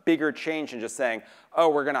a bigger change than just saying, oh,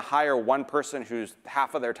 we're going to hire one person whose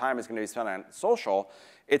half of their time is going to be spent on social.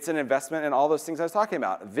 It's an investment in all those things I was talking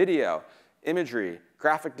about: video, imagery,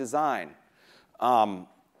 graphic design.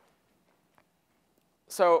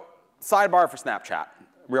 So sidebar for Snapchat,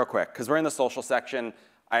 real quick, because we're in the social section.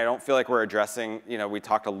 I don't feel like we're addressing, we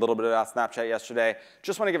talked a little bit about Snapchat yesterday.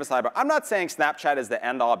 Just want to give a sidebar. I'm not saying Snapchat is the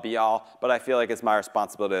end-all, be-all, but I feel like it's my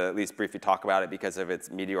responsibility to at least briefly talk about it because of its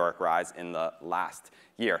meteoric rise in the last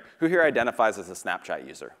year. Who here identifies as a Snapchat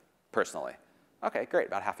user, personally? OK, great,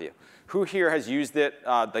 about half of you. Who here has used it,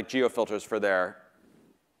 like geo-filters for their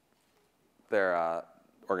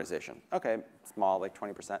organization? OK, small, like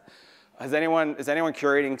 20%. Is anyone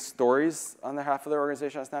curating stories on behalf of their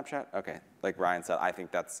organization on Snapchat? OK, like Ryan said, I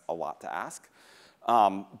think that's a lot to ask.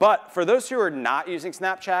 But for those who are not using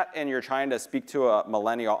Snapchat and you're trying to speak to a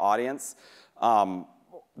millennial audience,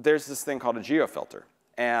 there's this thing called a geo-filter.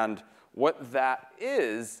 And what that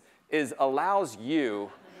is allows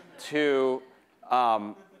you to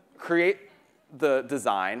create the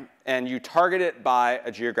design, and you target it by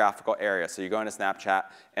a geographical area. So you go into Snapchat,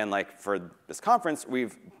 and like for this conference,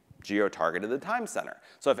 we've geo-targeted the time center.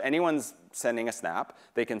 So if anyone's sending a snap,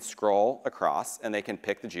 they can scroll across, and they can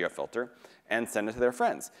pick the geo-filter and send it to their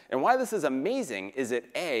friends. And why this is amazing is that,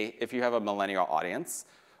 A, if you have a millennial audience,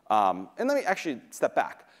 and let me actually step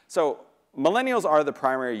back. So millennials are the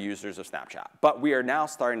primary users of Snapchat, but we are now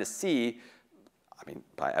starting to see,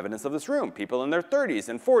 by evidence of this room, people in their 30s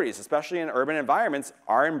and 40s, especially in urban environments,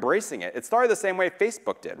 are embracing it. It started the same way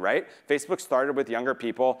Facebook did, right? Facebook started with younger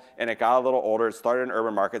people, and it got a little older. It started in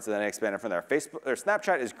urban markets, and then it expanded from there.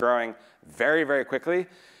 Snapchat is growing very, very quickly.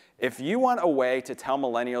 If you want a way to tell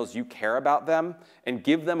millennials you care about them and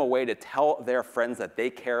give them a way to tell their friends that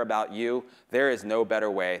they care about you, there is no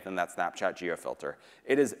better way than that Snapchat geo-filter.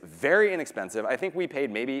 It is very inexpensive. I think we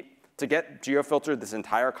paid maybe, to get geo-filtered this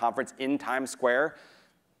entire conference in Times Square,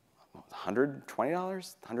 $120,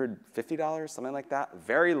 $150, something like that.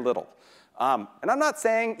 Very little. And I'm not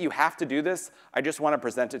saying you have to do this. I just want to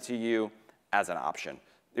present it to you as an option.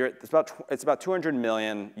 It's about 200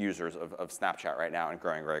 million users of Snapchat right now and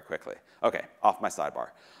growing very quickly. OK, off my sidebar.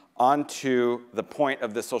 On to the point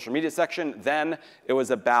of this social media section. Then it was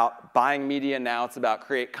about buying media. Now it's about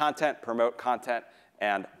create content, promote content,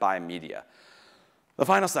 and buy media. The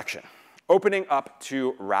final section, opening up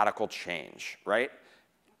to radical change, right?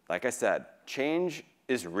 Like I said, change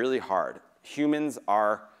is really hard. Humans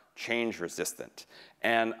are change resistant.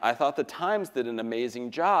 And I thought the Times did an amazing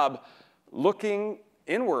job looking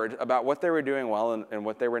inward about what they were doing well and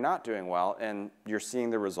what they were not doing well, and you're seeing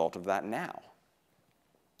the result of that now.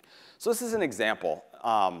 So this is an example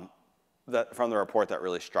from the report that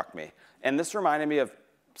really struck me. And this reminded me of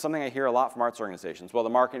something I hear a lot from arts organizations. Well, the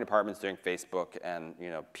marketing department's doing Facebook, and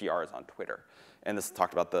PR is on Twitter. And this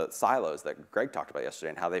talked about the silos that Greg talked about yesterday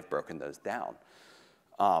and how they've broken those down.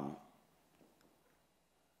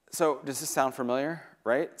 So does this sound familiar,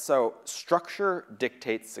 right? So structure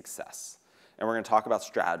dictates success. And we're going to talk about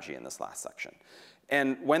strategy in this last section.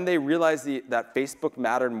 And when they realized that Facebook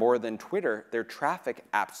mattered more than Twitter, their traffic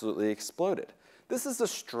absolutely exploded. This is a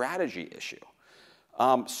strategy issue.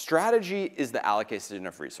 Strategy is the allocation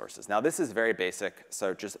of resources. Now, this is very basic,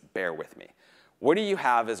 so just bear with me. What do you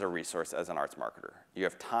have as a resource as an arts marketer? You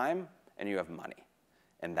have time and you have money,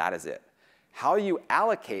 and that is it. How you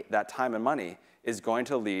allocate that time and money is going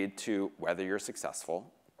to lead to whether you're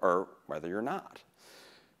successful or whether you're not.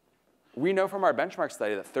 We know from our benchmark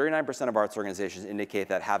study that 39% of arts organizations indicate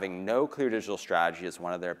that having no clear digital strategy is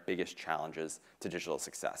one of their biggest challenges to digital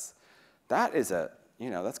success. That is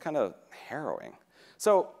that's kind of harrowing.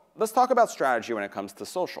 So let's talk about strategy when it comes to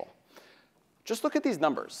social. Just look at these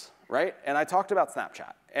numbers, right? And I talked about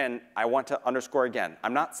Snapchat. And I want to underscore again,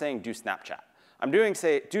 I'm not saying do Snapchat. I'm doing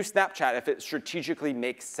say do Snapchat if it strategically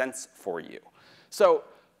makes sense for you. So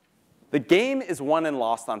the game is won and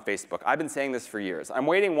lost on Facebook. I've been saying this for years. I'm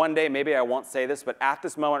waiting one day, maybe I won't say this, but at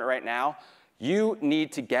this moment right now, you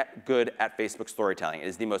need to get good at Facebook storytelling. It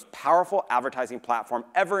is the most powerful advertising platform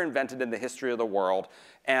ever invented in the history of the world.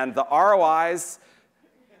 And the ROIs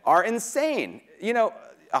are insane.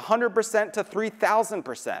 100% to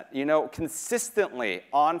 3,000%, consistently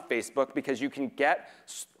on Facebook, because you can get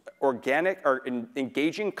organic or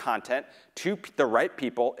engaging content to the right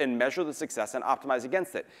people and measure the success and optimize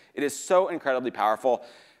against it. It is so incredibly powerful.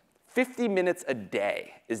 50 minutes a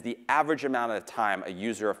day is the average amount of time a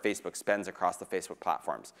user of Facebook spends across the Facebook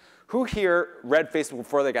platforms. Who here read Facebook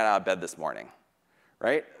before they got out of bed this morning?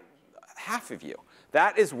 Right? Half of you.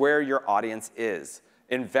 That is where your audience is.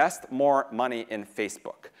 Invest more money in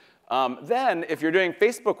Facebook. Then, if you're doing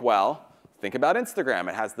Facebook well, think about Instagram.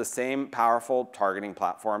 It has the same powerful targeting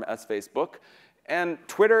platform as Facebook. And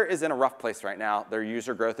Twitter is in a rough place right now. Their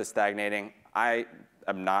user growth is stagnating. I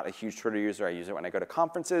am not a huge Twitter user. I use it when I go to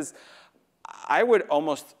conferences. I would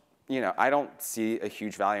almost, I don't see a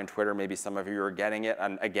huge value in Twitter. Maybe some of you are getting it.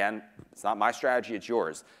 And again, it's not my strategy, it's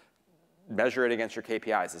yours. Measure it against your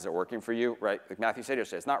KPIs. Is it working for you? Right? Like Matthew said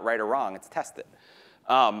yesterday, it's not right or wrong, it's test it.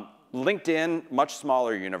 LinkedIn, much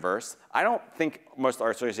smaller universe. I don't think most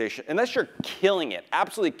arts organizations, unless you're killing it,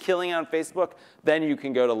 absolutely killing it on Facebook, then you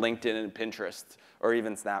can go to LinkedIn and Pinterest or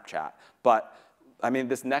even Snapchat. But I mean,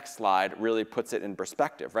 this next slide really puts it in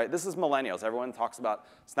perspective, right? This is millennials. Everyone talks about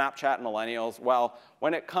Snapchat and millennials. Well,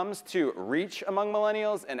 when it comes to reach among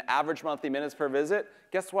millennials and average monthly minutes per visit,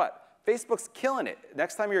 guess what? Facebook's killing it.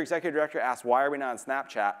 Next time your executive director asks, why are we not on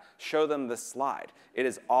Snapchat, show them this slide. It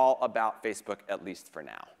is all about Facebook, at least for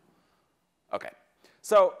now. OK,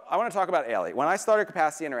 so I want to talk about Ailey. When I started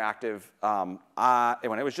Capacity Interactive, when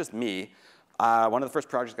it was just me, one of the first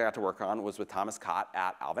projects I got to work on was with Thomas Cott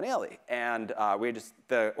at Alvin Ailey. And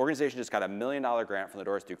the organization just got a $1 million grant from the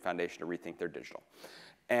Doris Duke Foundation to rethink their digital.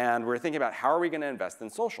 And we were thinking about how are we going to invest in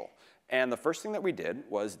social. And the first thing that we did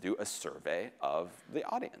was do a survey of the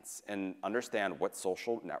audience and understand what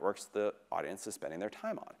social networks the audience is spending their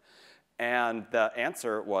time on. And the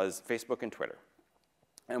answer was Facebook and Twitter.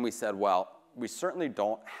 And we said, well, we certainly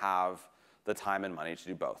don't have the time and money to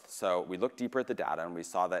do both. So we looked deeper at the data, and we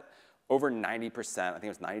saw that over 90%, I think it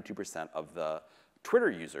was 92% of the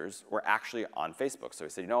Twitter users were actually on Facebook. So we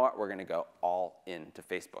said, you know what, we're going to go all into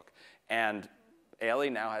Facebook. And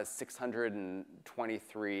Ailey now has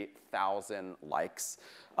 623,000 likes.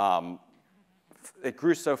 It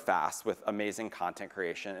grew so fast with amazing content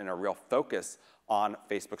creation and a real focus on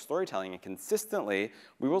Facebook storytelling. And consistently,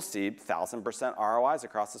 we will see 1,000% ROIs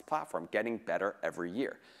across this platform, getting better every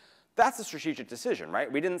year. That's a strategic decision,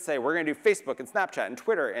 right? We didn't say we're going to do Facebook and Snapchat and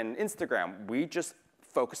Twitter and Instagram. We just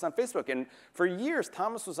focused on Facebook. And for years,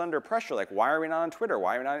 Thomas was under pressure, like, why are we not on Twitter?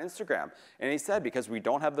 Why are we not on Instagram? And he said, because we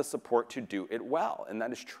don't have the support to do it well. And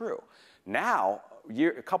that is true. Now,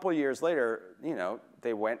 a couple of years later,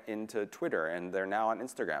 they went into Twitter, and they're now on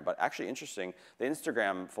Instagram. But actually, interesting, the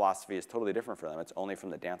Instagram philosophy is totally different for them. It's only from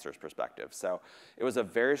the dancer's perspective. So it was a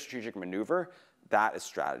very strategic maneuver. That is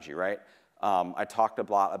strategy, right? I talked a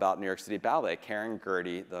lot about New York City Ballet. Karen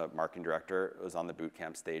Gertie, the marketing director, was on the boot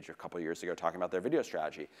camp stage a couple of years ago talking about their video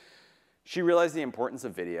strategy. She realized the importance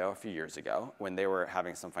of video a few years ago when they were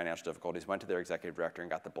having some financial difficulties, went to their executive director and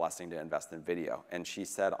got the blessing to invest in video. And she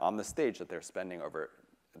said on the stage that they're spending over,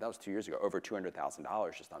 that was 2 years ago, over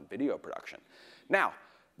 $200,000 just on video production. Now,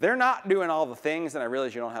 they're not doing all the things, and I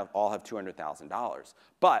realize you don't all have $200,000.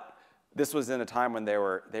 But this was in a time when they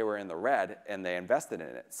were in the red, and they invested in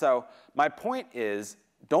it. So my point is,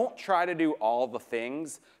 don't try to do all the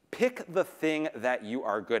things. Pick the thing that you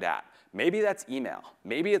are good at. Maybe that's email.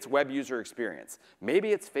 Maybe it's web user experience.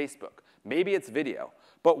 Maybe it's Facebook. Maybe it's video.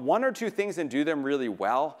 But one or two things and do them really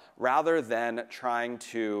well, rather than trying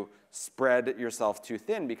to spread yourself too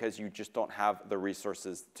thin because you just don't have the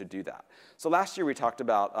resources to do that. So last year we talked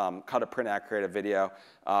about cut a print ad, create a video.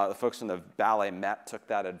 The folks from the Ballet Met took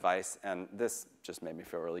that advice, and this just made me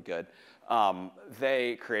feel really good.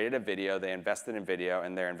 They created a video, they invested in video,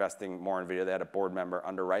 and they're investing more in video. They had a board member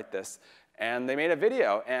underwrite this, and they made a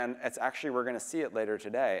video, and it's actually, we're going to see it later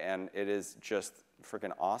today, and it is just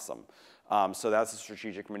freaking awesome. So that's a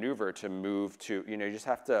strategic maneuver to move to, you just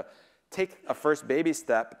have to take a first baby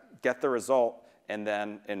step, get the result, and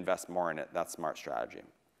then invest more in it. That's smart strategy.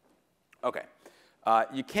 OK,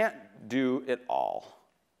 you can't do it all.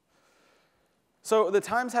 So the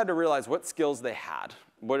Times had to realize what skills they had.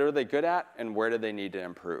 What are they good at, and where do they need to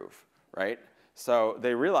improve, right? So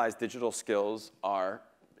they realized digital skills are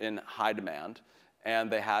in high demand,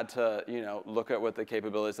 and they had to look at what the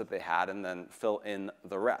capabilities that they had and then fill in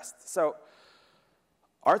the rest. So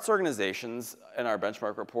arts organizations, in our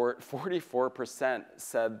benchmark report, 44%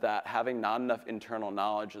 said that having not enough internal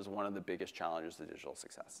knowledge is one of the biggest challenges to digital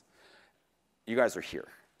success. You guys are here,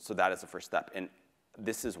 so that is the first step. And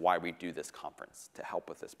this is why we do this conference, to help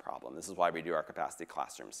with this problem. This is why we do our Capacity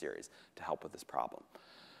Classroom series, to help with this problem.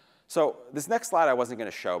 So this next slide I wasn't going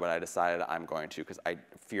to show, but I decided I'm going to because I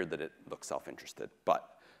feared that it looked self-interested. But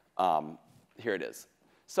here it is.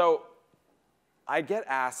 So I get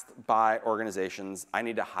asked by organizations, I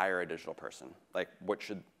need to hire a digital person. Like, what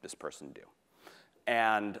should this person do?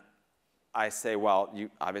 And I say, well,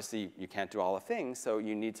 obviously you can't do all the things, so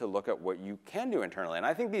you need to look at what you can do internally. And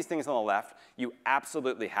I think these things on the left, you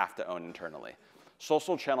absolutely have to own internally.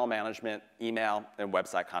 Social channel management, email, and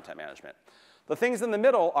website content management. The things in the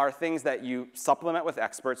middle are things that you supplement with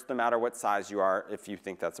experts no matter what size you are, if you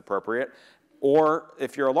think that's appropriate. Or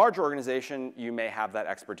if you're a large organization, you may have that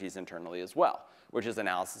expertise internally as well, which is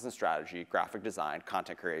analysis and strategy, graphic design,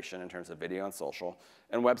 content creation in terms of video and social,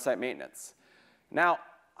 and website maintenance. Now,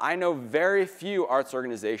 I know very few arts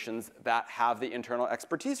organizations that have the internal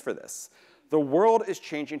expertise for this. The world is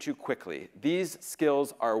changing too quickly. These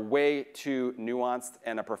skills are way too nuanced,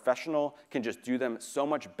 and a professional can just do them so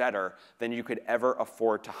much better than you could ever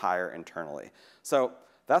afford to hire internally. So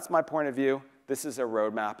that's my point of view. This is a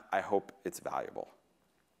roadmap. I hope it's valuable.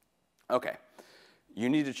 OK, you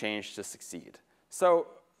need to change to succeed. So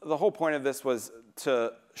the whole point of this was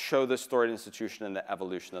to show the storied institution and the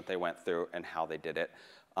evolution that they went through and how they did it.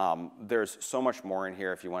 There's so much more in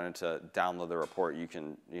here. If you wanted to download the report, you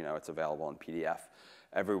can, it's available in PDF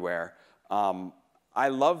everywhere. I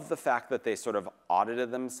love the fact that they sort of audited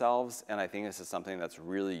themselves, and I think this is something that's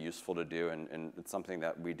really useful to do, and it's something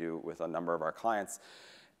that we do with a number of our clients.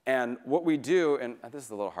 And what we do, and this is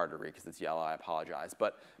a little hard to read because it's yellow, I apologize,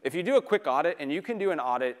 but if you do a quick audit, and you can do an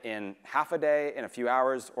audit in half a day, in a few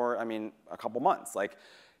hours, or a couple months, like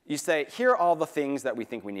you say, here are all the things that we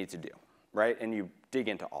think we need to do, right? And you dig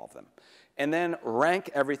into all of them. And then rank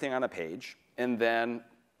everything on a page, and then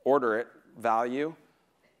order it, value,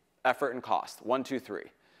 effort, and cost, 1, 2, 3.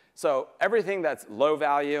 So everything that's low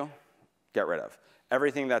value, get rid of.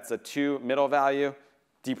 Everything that's a 2 middle value,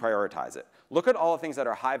 deprioritize it. Look at all the things that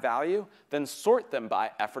are high value, then sort them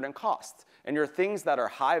by effort and cost. And your things that are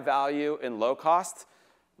high value and low cost,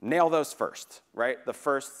 nail those first, right? The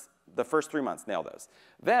first 3 months, nail those.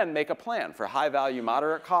 Then make a plan for high value,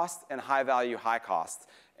 moderate cost, and high value, high cost.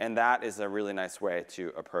 And that is a really nice way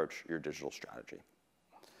to approach your digital strategy.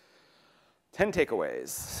 10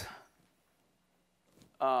 takeaways.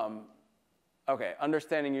 OK,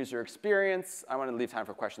 understanding user experience. I want to leave time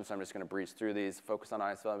for questions, so I'm just going to breeze through these. Focus on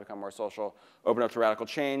audience development, become more social. Open up to radical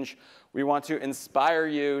change. We want to inspire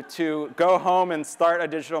you to go home and start a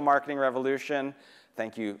digital marketing revolution.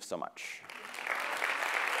 Thank you so much.